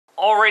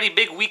Alrighty,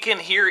 big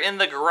weekend here in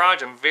the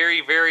garage. I'm very,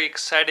 very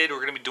excited.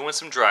 We're going to be doing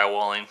some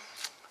drywalling.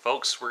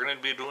 Folks, we're going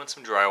to be doing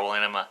some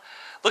drywalling. I'm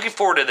looking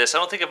forward to this. I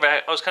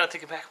was kind of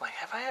thinking back, like,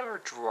 have I ever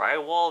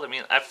drywalled? I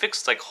mean, I've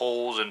fixed like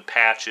holes and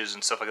patches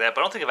and stuff like that,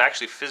 but I don't think I've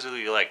actually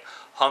physically like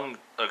hung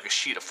like a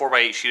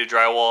 4x8 sheet of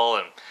drywall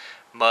and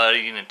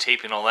mudding and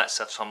taping all that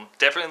stuff. So I'm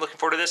definitely looking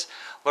forward to this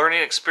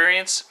learning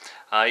experience.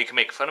 You can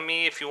make fun of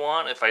me if you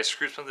want, if I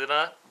screw something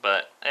up,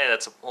 but hey,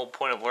 that's the whole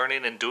point of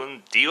learning and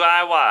doing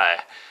DIY.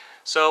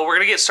 So we're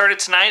going to get started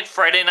tonight,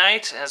 Friday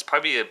night. It's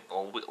probably a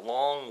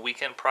long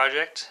weekend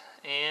project,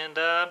 and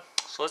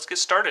so let's get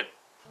started.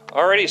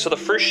 Alrighty, so the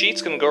first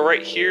sheet's going to go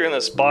right here in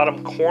this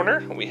bottom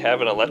corner. We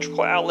have an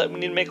electrical outlet we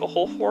need to make a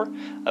hole for,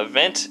 a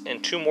vent,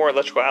 and 2 more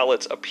electrical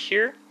outlets up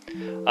here.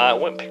 I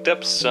went and picked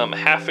up some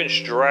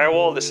 1/2-inch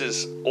drywall. This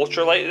is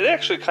ultralight. It's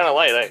actually kind of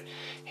light. I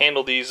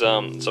handle these,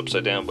 it's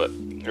upside down, but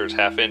here's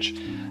 1/2 inch.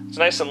 It's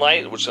nice and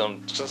light, which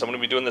since I'm going to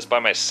be doing this by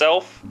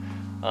myself.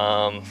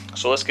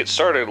 So let's get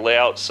started. Lay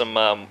out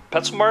some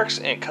pencil marks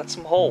and cut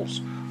some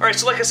holes. Alright,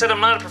 so like I said, I'm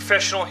not a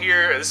professional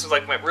here. This is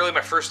like really my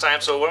first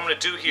time. So what I'm going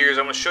to do here is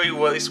I'm going to show you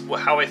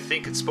how I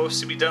think it's supposed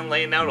to be done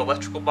laying out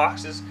electrical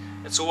boxes.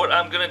 And so what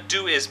I'm going to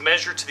do is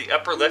measure to the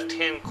upper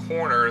left-hand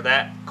corner,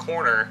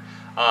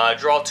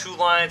 draw 2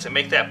 lines and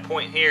make that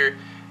point here,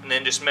 and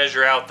then just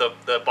measure out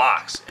the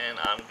box. And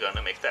I'm going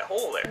to make that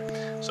hole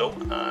there. So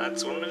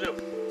that's what I'm going to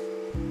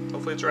do.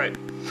 Hopefully it's right.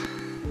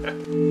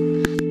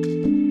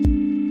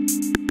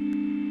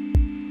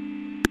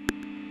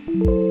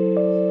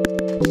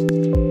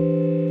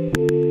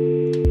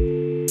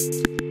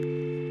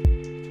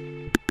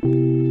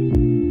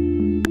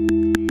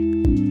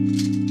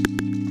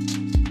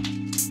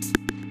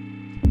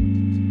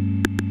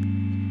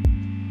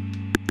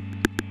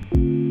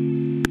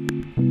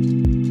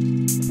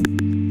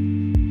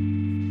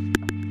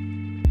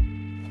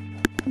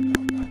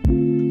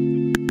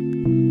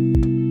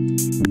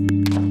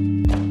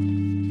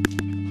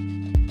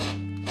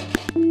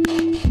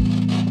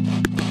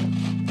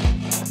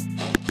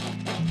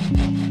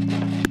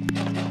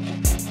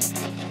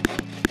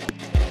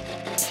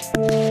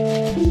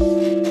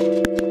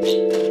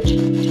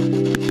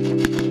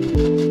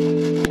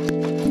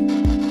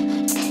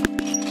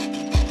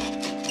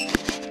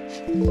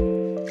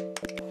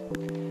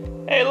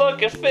 Hey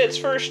look, it fits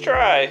first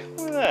try.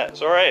 Look at that.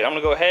 It's alright, I'm going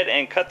to go ahead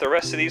and cut the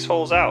rest of these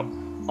holes out.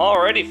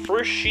 Alrighty,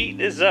 first sheet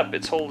is up.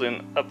 It's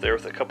holding up there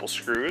with a couple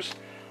screws.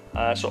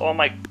 So all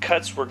my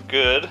cuts were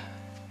good.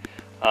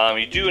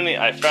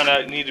 I found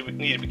out you need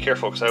to be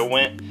careful because I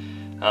went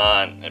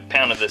and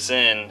pounded this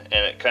in and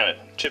it kind of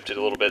chipped it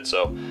a little bit,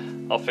 so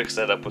I'll fix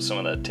that up with some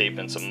of that tape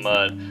and some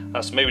mud.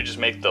 So maybe just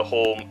make the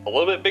hole a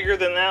little bit bigger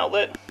than the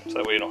outlet, so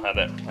that way you don't have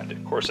that.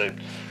 Of course, I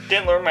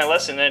didn't learn my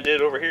lesson, and I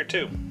did over here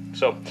too.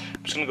 So I'm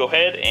just going to go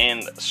ahead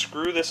and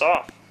screw this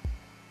off.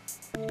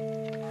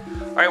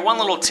 Alright, one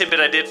little tidbit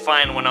I did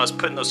find when I was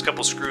putting those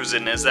couple screws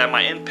in is that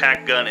my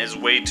impact gun is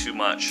way too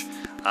much.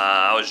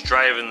 I was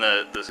driving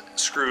the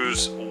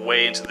screws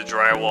way into the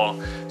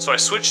drywall, so I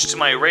switched to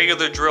my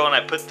regular drill and I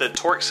put the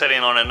torque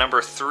setting on a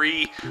number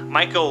 3.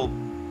 Might go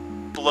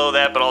below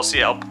that, but I'll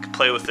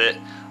play with it,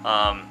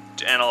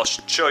 and I'll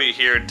show you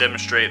here,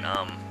 demonstrate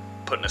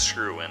putting a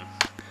screw in.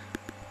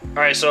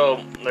 Alright,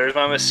 so there's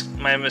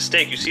my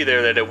mistake. You see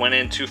there that it went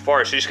in too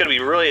far, so you just gotta be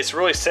it's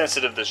really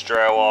sensitive, this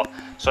drywall.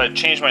 So I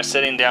changed my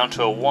setting down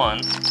to a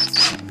 1.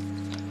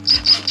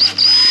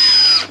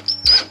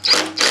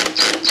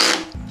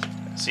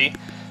 See?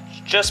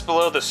 Just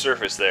below the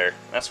surface there.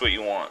 That's what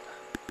you want.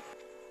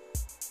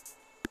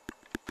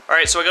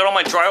 Alright, so I got all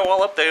my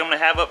drywall up that I'm going to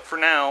have up for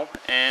now,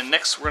 and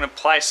next we're going to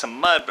apply some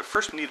mud, but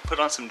first we need to put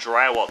on some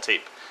drywall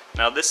tape.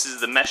 Now this is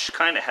the mesh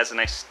kind. It has a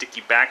nice sticky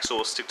back, so it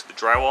will stick to the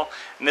drywall,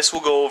 and this will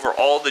go over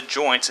all the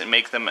joints and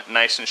make them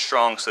nice and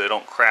strong so they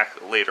don't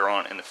crack later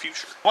on in the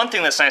future. One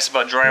thing that's nice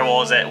about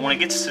drywall is that when it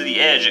gets to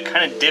the edge, it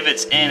kind of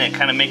divots in and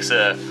kind of makes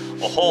a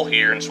hole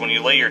here, and so when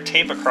you lay your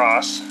tape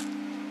across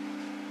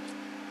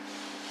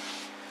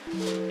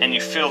and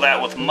you fill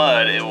that with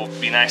mud, it will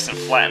be nice and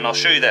flat, and I'll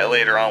show you that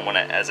later on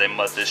as I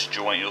mud this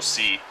joint. You'll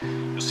see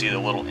the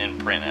little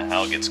imprint and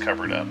how it gets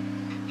covered up.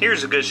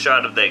 Here's a good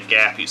shot of that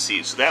gap you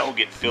see, so that will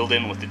get filled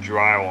in with the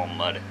drywall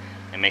mud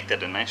and make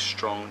that a nice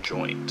strong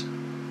joint.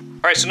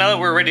 Alright, so now that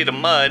we're ready to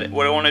mud,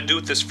 what I want to do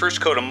with this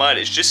first coat of mud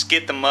is just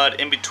get the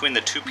mud in between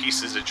the 2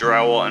 pieces of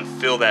drywall and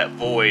fill that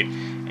void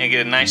and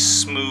get a nice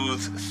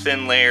smooth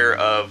thin layer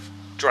of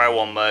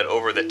drywall mud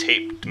over the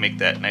tape to make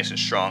that nice and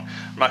strong.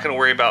 I'm not going to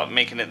worry about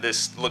making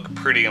this look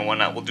pretty and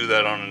whatnot. We'll do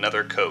that on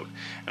another coat.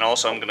 And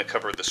also I'm going to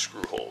cover the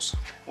screw holes.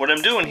 What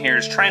I'm doing here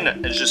is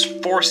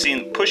just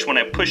forcing, when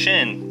I push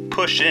in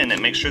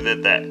and make sure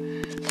that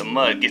the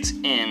mud gets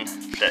in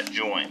that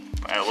joint.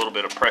 Add a little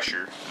bit of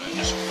pressure and then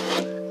just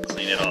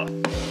clean it off.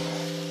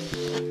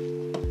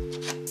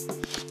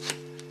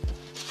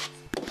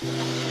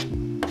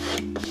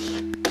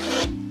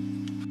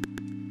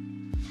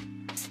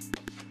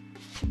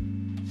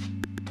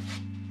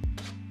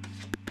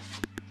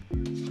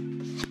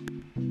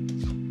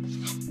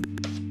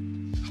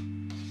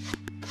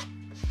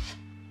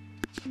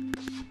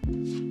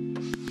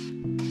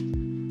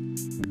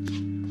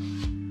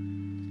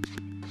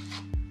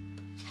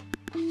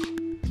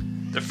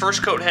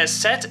 first coat has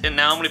set, and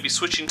now I'm going to be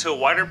switching to a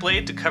wider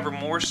blade to cover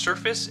more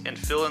surface and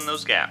fill in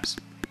those gaps.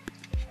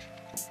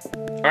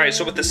 Alright,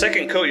 so with the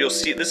second coat, you'll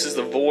see this is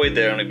the void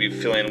that I'm going to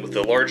be filling. With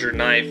the larger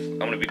knife, I'm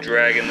going to be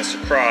dragging this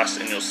across,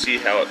 and you'll see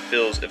how it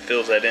fills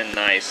that in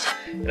nice.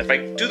 And if I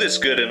do this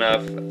good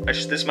enough,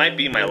 this might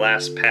be my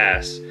last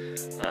pass.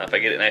 If I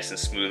get it nice and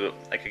smooth,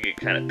 I could get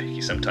kind of picky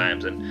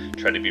sometimes and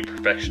try to be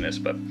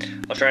perfectionist, but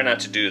I'll try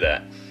not to do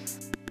that.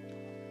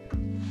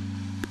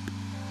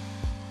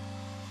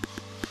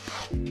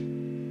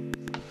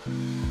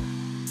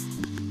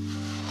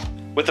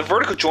 With the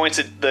vertical joints,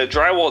 the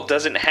drywall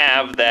doesn't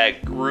have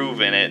that groove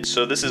in it,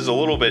 so this is a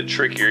little bit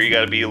trickier. You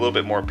got to be a little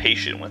bit more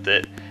patient with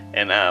it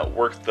and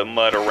work the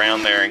mud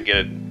around there and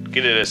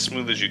get it as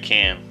smooth as you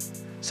can.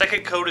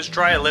 Second coat is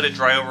dry. I let it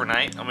dry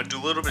overnight. I'm going to do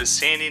a little bit of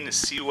sanding to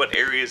see what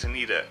areas I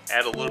need to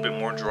add a little bit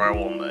more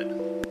drywall mud.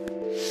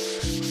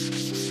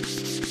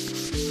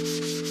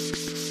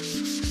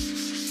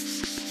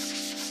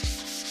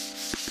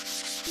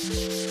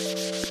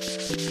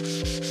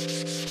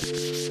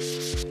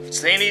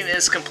 Sanding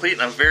is complete,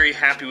 and I'm very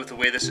happy with the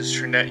way this has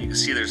turned out. You can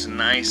see there's a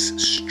nice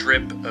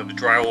strip of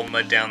drywall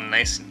mud down,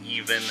 nice and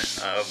even.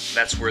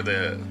 That's where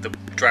the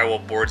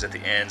drywall boards at the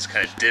ends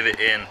kind of divot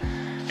in,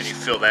 and you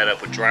fill that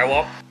up with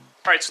drywall.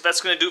 Alright, so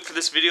that's going to do it for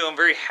this video. I'm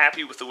very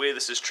happy with the way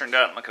this has turned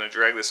out. I'm not going to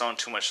drag this on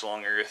too much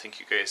longer. I think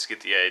you guys get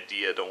the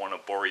idea. Don't want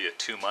to bore you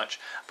too much.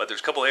 But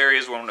there's a couple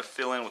areas where I'm going to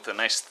fill in with a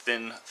nice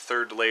thin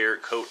third layer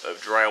coat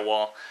of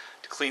drywall.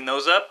 Clean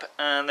those up,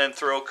 and then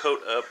throw a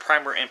coat of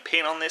primer and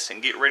paint on this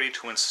and get ready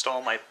to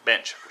install my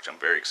bench, which I'm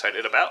very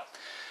excited about.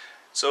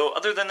 So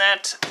other than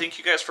that, thank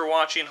you guys for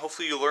watching.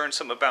 Hopefully you learned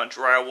something about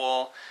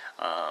drywall,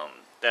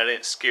 that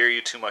didn't scare you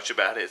too much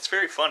about it. It's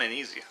very fun and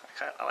easy.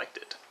 I liked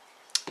it.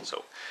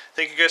 So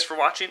thank you guys for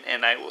watching,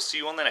 and I will see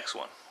you on the next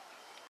one.